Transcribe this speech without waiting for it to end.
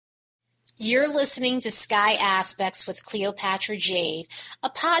You're listening to Sky Aspects with Cleopatra Jade, a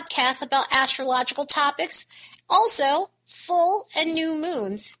podcast about astrological topics, also full and new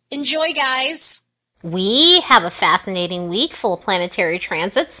moons. Enjoy, guys! We have a fascinating week full of planetary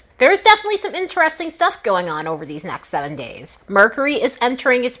transits. There's definitely some interesting stuff going on over these next 7 days. Mercury is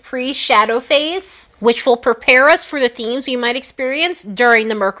entering its pre-shadow phase, which will prepare us for the themes we might experience during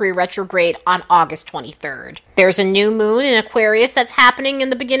the Mercury retrograde on August 23rd. There's a new moon in Aquarius that's happening in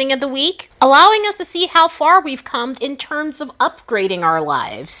the beginning of the week, allowing us to see how far we've come in terms of upgrading our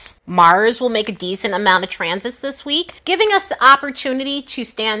lives. Mars will make a decent amount of transits this week, giving us the opportunity to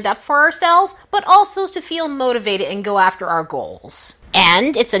stand up for ourselves, but also to feel motivated and go after our goals.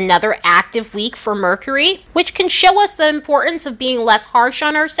 And it's another active week for Mercury, which can show us the importance of being less harsh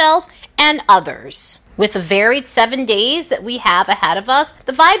on ourselves and others. With the varied 7 days that we have ahead of us,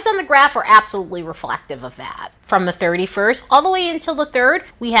 the vibes on the graph are absolutely reflective of that. From the 31st all the way until the 3rd,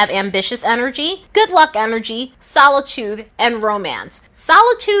 we have ambitious energy, good luck energy, solitude, and romance.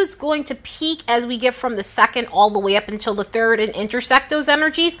 Solitude's going to peak as we get from the 2nd all the way up until the 3rd and intersect those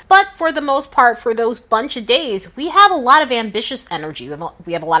energies, but for the most part, for those bunch of days, we have a lot of ambitious energy.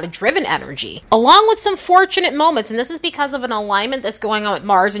 We have a lot of driven energy, along with some fortunate moments, and this is because of an alignment that's going on with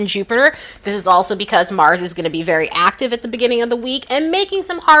Mars and Jupiter. This is also because Mars is going to be very active at the beginning of the week and making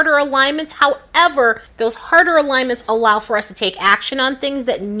some harder alignments. However, those harder alignments allow for us to take action on things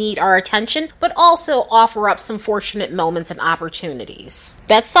that need our attention, but also offer up some fortunate moments and opportunities.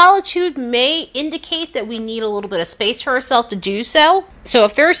 That solitude may indicate that we need a little bit of space to ourselves to do so. So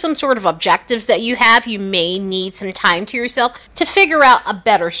if there are some sort of objectives that you have, you may need some time to yourself to figure out a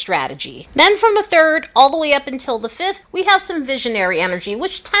better strategy. Then from the 3rd all the way up until the 5th, we have some visionary energy,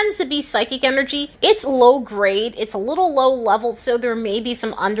 which tends to be psychic energy. It's low grade, it's a little low level, so there may be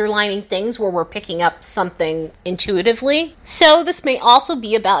some underlining things where we're picking up something intuitively. So this may also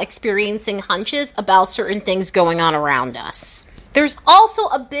be about experiencing hunches about certain things going on around us. There's also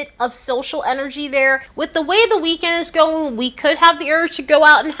a bit of social energy there. With the way the weekend is going, we could have the urge to go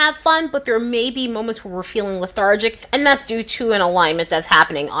out and have fun, but there may be moments where we're feeling lethargic, and that's due to an alignment that's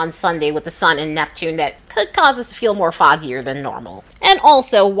happening on Sunday with the Sun and Neptune that could cause us to feel more foggier than normal. And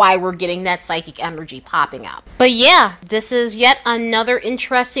also why we're getting that psychic energy popping up. But yeah, this is yet another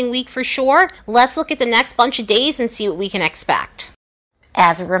interesting week for sure. Let's look at the next bunch of days and see what we can expect.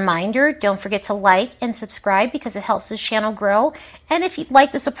 As a reminder, don't forget to like and subscribe because it helps this channel grow. And if you'd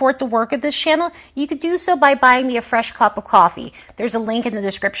like to support the work of this channel, you could do so by buying me a fresh cup of coffee. There's a link in the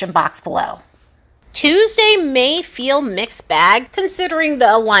description box below. Tuesday may feel mixed bag considering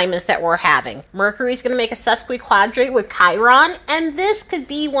the alignments that we're having. Mercury's going to make a sesquiquadrate with Chiron, and this could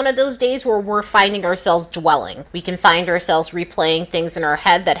be one of those days where we're finding ourselves dwelling. We can find ourselves replaying things in our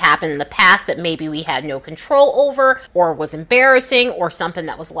head that happened in the past that maybe we had no control over, or was embarrassing, or something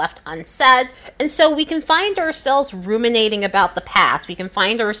that was left unsaid. And so we can find ourselves ruminating about the past. We can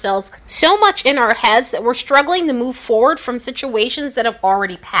find ourselves so much in our heads that we're struggling to move forward from situations that have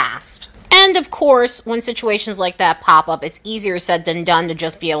already passed. And of course, when situations like that pop up, it's easier said than done to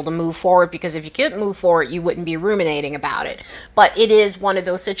just be able to move forward, because if you couldn't move forward, you wouldn't be ruminating about it. But it is one of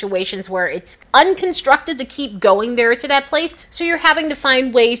those situations where it's unconstructed to keep going there to that place, so you're having to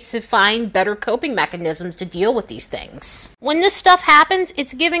find ways to find better coping mechanisms to deal with these things. When this stuff happens,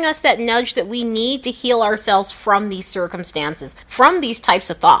 it's giving us that nudge that we need to heal ourselves from these circumstances, from these types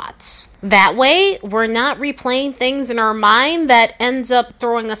of thoughts. That way, we're not replaying things in our mind that ends up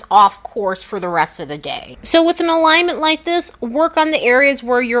throwing us off course for the rest of the day. So with an alignment like this, work on the areas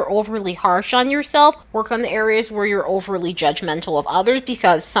where you're overly harsh on yourself. Work on the areas where you're overly judgmental of others,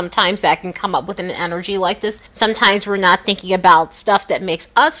 because sometimes that can come up with an energy like this. Sometimes we're not thinking about stuff that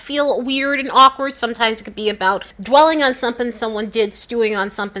makes us feel weird and awkward. Sometimes it could be about dwelling on something someone did, stewing on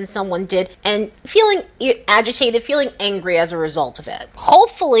something someone did, and feeling agitated, feeling angry as a result of it.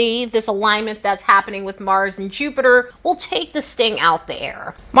 Hopefully, this alignment that's happening with Mars and Jupiter will take the sting out the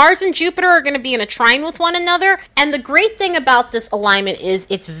air. Mars and Jupiter are going to be in a trine with one another, and the great thing about this alignment is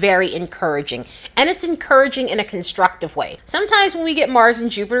it's very encouraging, and it's encouraging in a constructive way. Sometimes when we get Mars and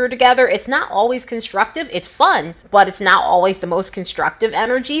Jupiter together, it's not always constructive. It's fun, but it's not always the most constructive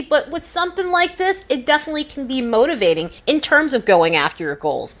energy. But with something like this, it definitely can be motivating in terms of going after your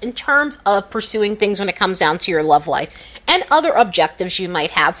goals, in terms of pursuing things when it comes down to your love life. and other objectives you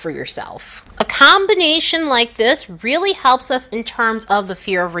might have for yourself. A combination like this really helps us in terms of the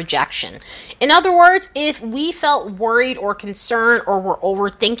fear of rejection. In other words, if we felt worried or concerned or were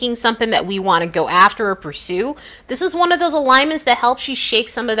overthinking something that we want to go after or pursue, this is one of those alignments that helps you shake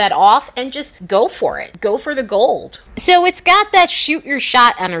some of that off and just go for it. Go for the gold. So it's got that shoot your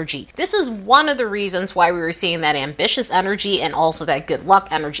shot energy. This is one of the reasons why we were seeing that ambitious energy and also that good luck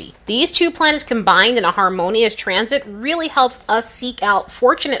energy. These two planets combined in a harmonious transit really helps us seek out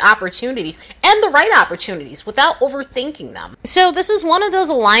fortunate opportunities and the right opportunities without overthinking them. So this is one of those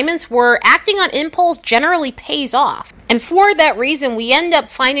alignments where acting on impulse generally pays off. And for that reason, we end up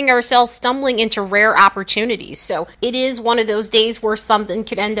finding ourselves stumbling into rare opportunities. So it is one of those days where something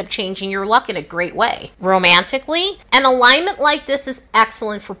could end up changing your luck in a great way. Romantically, an alignment like this is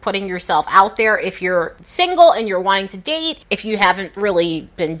excellent for putting yourself out there if you're single and you're wanting to date, if you haven't really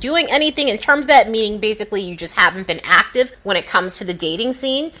been doing anything in terms of that, meaning basically you just haven't been active when it comes to the dating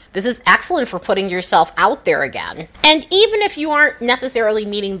scene. This is excellent for putting yourself out there again. And even if you aren't necessarily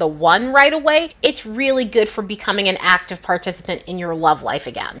meeting the one right away, it's really good for becoming an active participant in your love life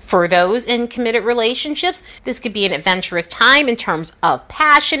again. For those in committed relationships, this could be an adventurous time in terms of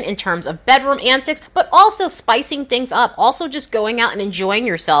passion, in terms of bedroom antics, but also spicing things up, also just going out and enjoying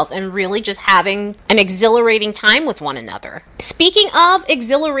yourselves and really just having an exhilarating time with one another. Speaking of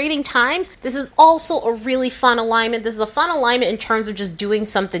exhilarating times, this is also a really fun alignment. This is a fun alignment in terms of just doing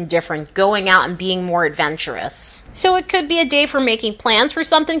something different, going out and being more adventurous. So it could be a day for making plans for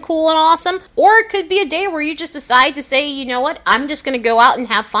something cool and awesome, or it could be a day where you just decide to say, you know what, I'm just going to go out and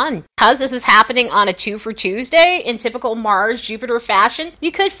have fun. Because this is happening on a 2 for Tuesday in typical Mars Jupiter fashion,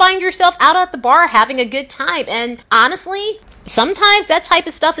 you could find yourself out at the bar having a good time. And honestly, sometimes that type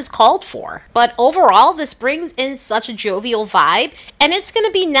of stuff is called for. But overall, this brings in such a jovial vibe, and it's going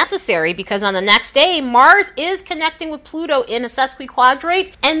to be necessary because on the next day, Mars is connecting with Pluto in a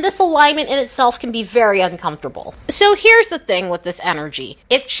sesquiquadrate, and this alignment in itself can be very uncomfortable. So here's the thing with this energy.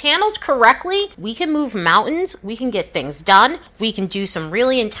 If channeled correctly, we can move mountains, we can get things done, we can do some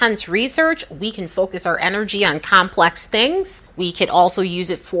really intense research, we can focus our energy on complex things. We could also use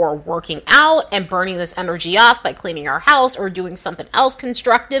it for working out and burning this energy off by cleaning our house or doing something else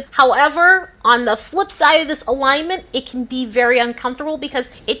constructive. However, on the flip side of this alignment, it can be very uncomfortable because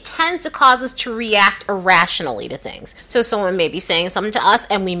it tends to cause us to react irrationally to things. So someone may be saying something to us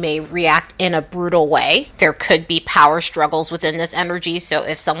and we may react in a brutal way. There could be power struggles within this energy. So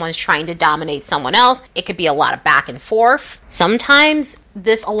if someone's trying to dominate someone else, it could be a lot of back and forth. Sometimes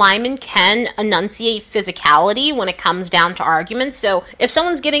this alignment can enunciate physicality when it comes down to arguments. So if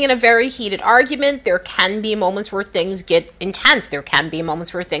someone's getting in a very heated argument, there can be moments where things get intense. There can be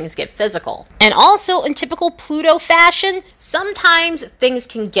moments where things get physical. And also in typical Pluto fashion, sometimes things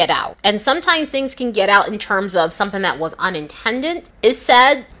can get out. And sometimes things can get out in terms of something that was unintended is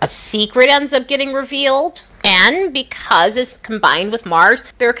said, a secret ends up getting revealed. And because it's combined with Mars,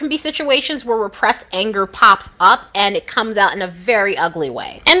 there can be situations where repressed anger pops up and it comes out in a very ugly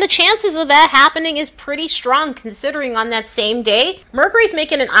way. And the chances of that happening is pretty strong considering on that same day, Mercury's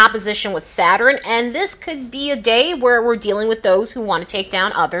making an opposition with Saturn, and this could be a day where we're dealing with those who want to take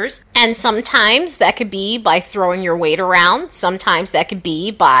down others. And sometimes that could be by throwing your weight around. Sometimes that could be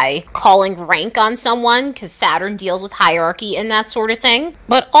by calling rank on someone because Saturn deals with hierarchy and that sort of thing.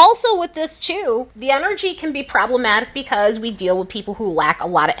 But also with this too, the energy can be problematic because we deal with people who lack a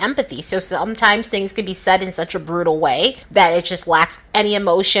lot of empathy. So sometimes things can be said in such a brutal way that it just lacks any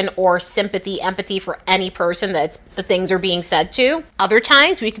emotion or sympathy, empathy for any person that the things are being said to. Other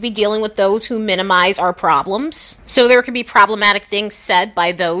times we could be dealing with those who minimize our problems. So there could be problematic things said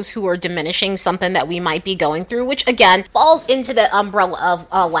by those who are diminishing something that we might be going through, which again falls into the umbrella of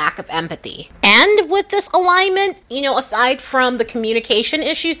a lack of empathy. And with this alignment, aside from the communication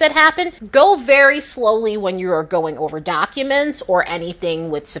issues that happen, go very slowly when you are going over documents or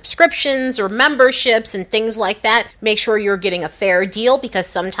anything with subscriptions or memberships and things like that. Make sure you're getting a fair deal because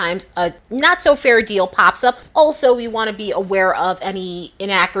sometimes a not so fair deal pops up. Also, we want to be aware of any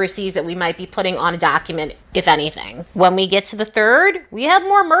inaccuracies that we might be putting on a document, if anything. When we get to the 3rd, we have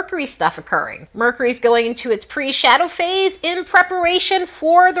more Mercury stuff occurring. Mercury's going into its pre-shadow phase in preparation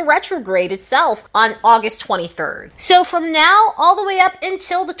for the retrograde itself on August 23rd. So from now all the way up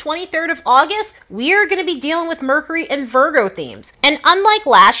until the 23rd of August, we are going to be be dealing with Mercury and Virgo themes. And unlike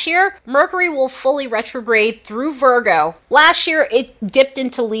last year, Mercury will fully retrograde through Virgo. Last year, it dipped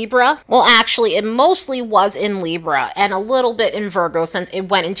into Libra. Well, actually, it mostly was in Libra and a little bit in Virgo since it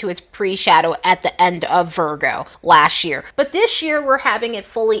went into its pre-shadow at the end of Virgo last year. But this year, we're having it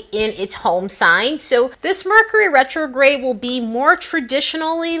fully in its home sign. So this Mercury retrograde will be more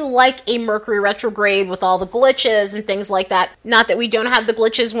traditionally like a Mercury retrograde with all the glitches and things like that. Not that we don't have the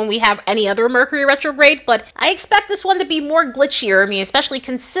glitches when we have any other Mercury retrograde, but I expect this one to be more glitchier. I mean, especially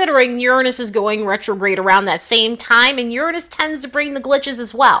considering Uranus is going retrograde around that same time, and Uranus tends to bring the glitches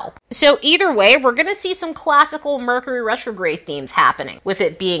as well. So either way, we're going to see some classical Mercury retrograde themes happening. With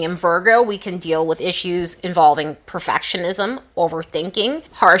it being in Virgo, we can deal with issues involving perfectionism, overthinking,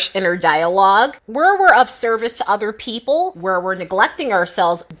 harsh inner dialogue, where we're of service to other people, where we're neglecting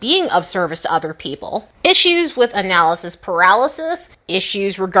ourselves being of service to other people, issues with analysis paralysis,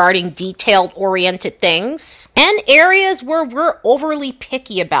 issues regarding detailed-oriented things, and areas where we're overly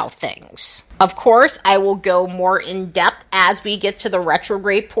picky about things. Of course, I will go more in depth as we get to the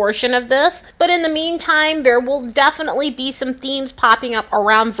retrograde portion of this, but in the meantime, there will definitely be some themes popping up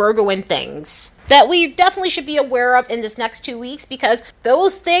around Virgo and things that we definitely should be aware of in this next 2 weeks, because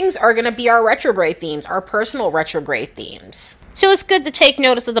those things are going to be our retrograde themes, our personal retrograde themes. So it's good to take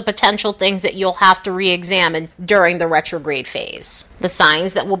notice of the potential things that you'll have to re-examine during the retrograde phase. The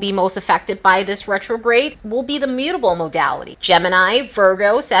signs that will be most affected by this retrograde will be the mutable modality: Gemini,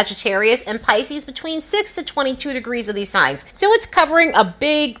 Virgo, Sagittarius, and Pisces, between 6 to 22 degrees of these signs. So it's covering a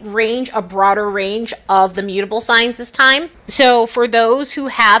big range, a broader range of the mutable signs this time. So for those who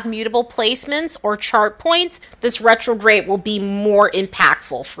have mutable placements or chart points, this retrograde will be more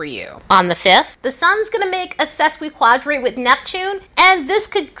impactful for you. On the 5th, the Sun's going to make a sesquiquadrate with Neptune, and this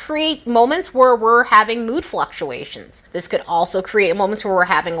could create moments where we're having mood fluctuations. This could also create moments where we're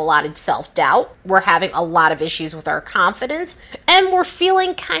having a lot of self-doubt, we're having a lot of issues with our confidence, and we're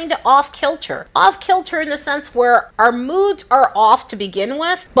feeling kind of off-kilter. Off-kilter in the sense where our moods are off to begin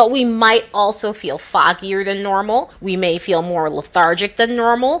with, but we might also feel foggier than normal. We may feel more lethargic than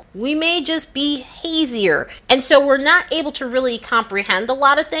normal. We may just be hazier. And so we're not able to really comprehend a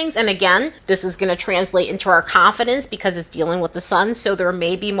lot of things. And again, this is going to translate into our confidence because it's dealing with the Sun. So there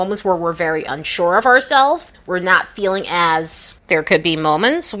may be moments where we're very unsure of ourselves. We're not feeling as... There could be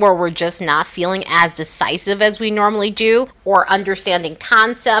moments where we're just not feeling as decisive as we normally do, or understanding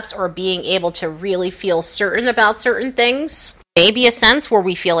concepts, or being able to really feel certain about certain things. Maybe a sense where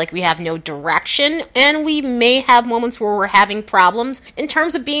we feel like we have no direction, and we may have moments where we're having problems in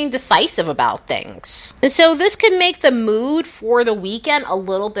terms of being decisive about things. And so this can make the mood for the weekend a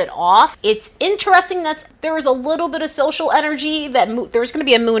little bit off. It's interesting that there is a little bit of social energy, that there's going to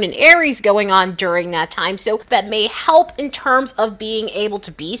be a moon in Aries going on during that time, so that may help in terms of being able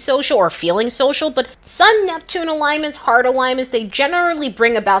to be social or feeling social. But Sun-Neptune alignments, heart alignments, they generally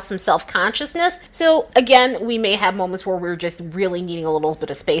bring about some self-consciousness. So again, we may have moments where we're just really needing a little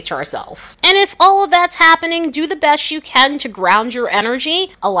bit of space to ourselves. And if all of that's happening, do the best you can to ground your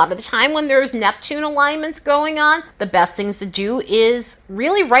energy. A lot of the time when there's Neptune alignments going on, the best things to do is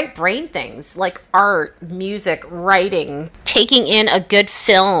really right brain things like art, music, writing, taking in a good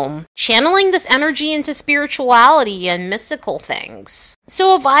film, channeling this energy into spirituality and mystical things.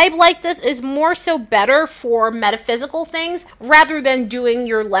 So a vibe like this is more so better for metaphysical things rather than doing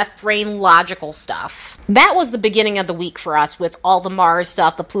your left brain logical stuff. That was the beginning of the week for us with all the Mars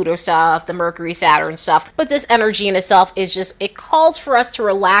stuff, the Pluto stuff, the Mercury, Saturn stuff. But this energy in itself is just, it calls for us to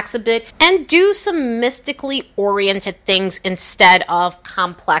relax a bit and do some mystically oriented things instead of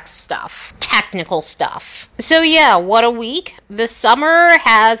complex stuff, technical stuff. So yeah, what a week. This summer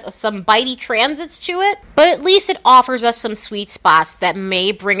has some bitey transits to it, but at least it offers us some sweet spots that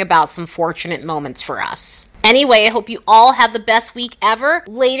may bring about some fortunate moments for us. Anyway, I hope you all have the best week ever.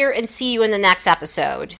 Later, and see you in the next episode.